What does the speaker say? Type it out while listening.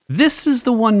This is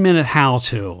the 1-minute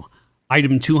how-to.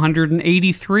 Item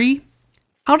 283,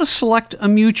 how to select a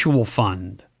mutual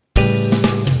fund.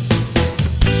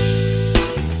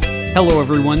 Hello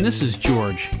everyone, this is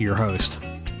George, your host.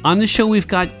 On the show we've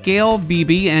got Gail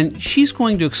Bebee, and she's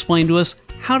going to explain to us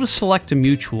how to select a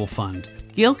mutual fund.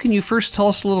 Gail, can you first tell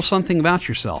us a little something about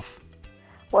yourself?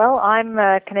 Well, I'm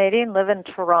a Canadian, live in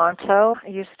Toronto. I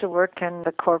used to work in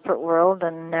the corporate world,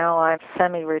 and now I'm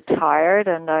semi-retired,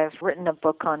 and I've written a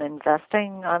book on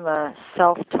investing. I'm a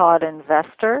self-taught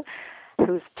investor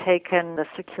who's taken the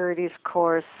securities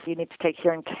course you need to take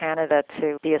here in Canada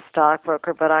to be a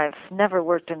stockbroker, but I've never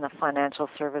worked in the financial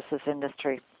services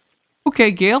industry.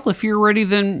 Okay, Gail, if you're ready,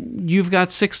 then you've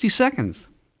got 60 seconds.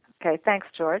 Okay, thanks,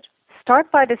 George.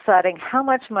 Start by deciding how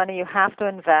much money you have to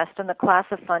invest in the class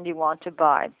of fund you want to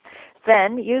buy.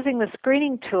 Then, using the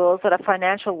screening tools at a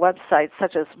financial website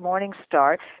such as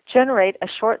Morningstar, generate a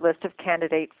short list of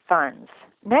candidate funds.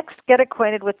 Next, get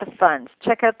acquainted with the funds.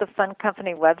 Check out the fund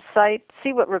company website.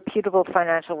 See what reputable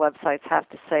financial websites have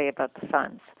to say about the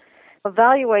funds.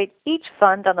 Evaluate each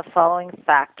fund on the following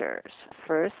factors.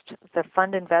 First, the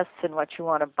fund invests in what you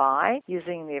want to buy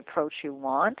using the approach you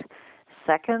want.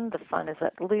 Second, the fund is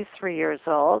at least 3 years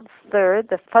old. Third,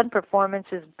 the fund performance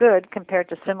is good compared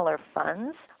to similar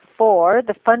funds. 4,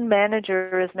 the fund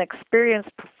manager is an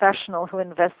experienced professional who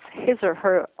invests his or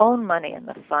her own money in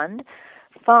the fund.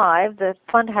 5, the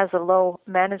fund has a low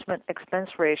management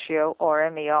expense ratio, or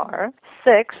MER.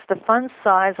 6, the fund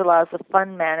size allows the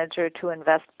fund manager to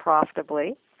invest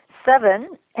profitably.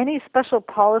 7, any special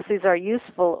policies are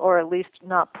useful or at least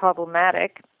not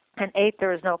problematic. And 8,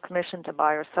 there is no commission to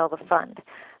buy or sell the fund.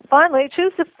 Finally,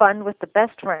 choose the fund with the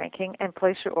best ranking and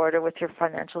place your order with your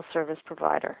financial service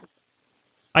provider.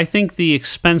 I think the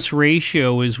expense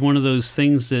ratio is one of those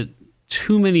things that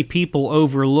too many people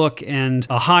overlook, and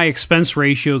a high expense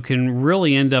ratio can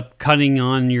really end up cutting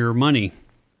on your money.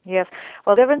 Yes.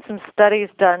 Well, there have been some studies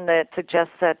done that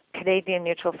suggest that Canadian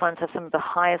mutual funds have some of the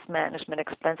highest management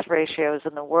expense ratios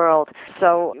in the world.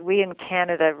 So we in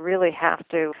Canada really have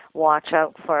to watch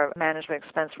out for management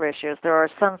expense ratios. There are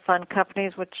some fund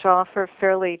companies which offer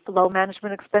fairly low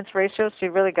management expense ratios, so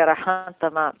you really got to hunt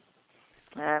them up.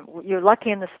 You're lucky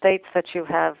in the States that you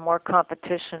have more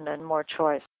competition and more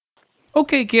choice.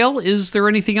 Okay, Gail, is there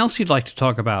anything else you'd like to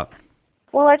talk about?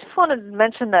 Well, I just wanted to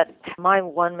mention that my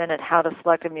 1-minute how to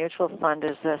select a mutual fund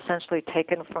is essentially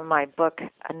taken from my book,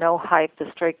 No Hype, The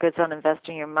Straight Goods on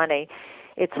Investing Your Money.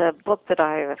 It's a book that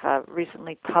I have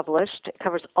recently published. It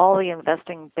covers all the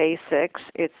investing basics.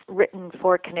 It's written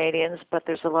for Canadians, but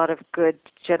there's a lot of good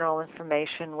general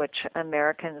information which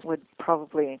Americans would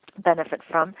probably benefit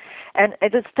from. And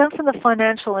it's done from the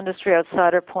financial industry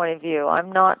outsider point of view.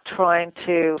 I'm not trying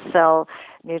to sell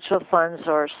mutual funds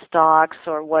or stocks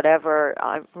or whatever.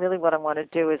 What I want to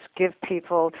do is give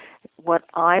people what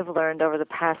I've learned over the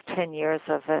past 10 years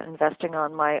of investing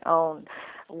on my own.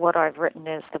 What I've written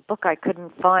is the book I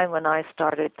couldn't find when I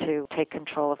started to take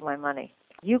control of my money.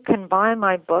 You can buy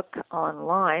my book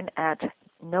online at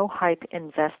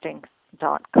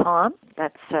nohypeinvesting.com.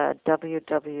 That's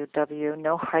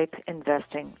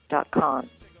www.nohypeinvesting.com.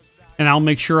 And I'll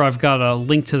make sure I've got a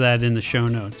link to that in the show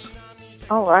notes.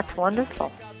 Oh, that's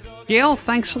wonderful. Gail,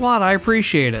 thanks a lot. I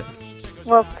appreciate it.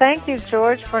 Well, thank you,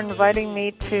 George, for inviting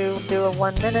me to do a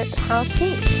 1-minute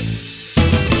how-to.